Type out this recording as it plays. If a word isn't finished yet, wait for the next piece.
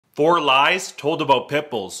4 lies told about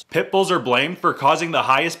pit bulls. Pit bulls are blamed for causing the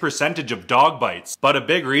highest percentage of dog bites, but a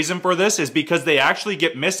big reason for this is because they actually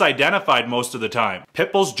get misidentified most of the time.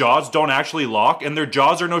 Pit bulls' jaws don't actually lock, and their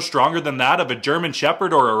jaws are no stronger than that of a German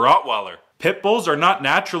Shepherd or a Rottweiler. Pit bulls are not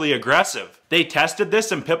naturally aggressive. They tested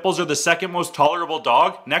this, and pit bulls are the second most tolerable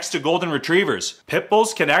dog next to golden retrievers. Pit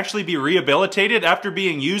bulls can actually be rehabilitated after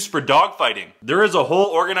being used for dog fighting. There is a whole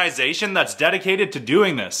organization that's dedicated to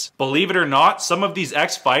doing this. Believe it or not, some of these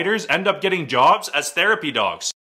ex-fighters end up getting jobs as therapy dogs.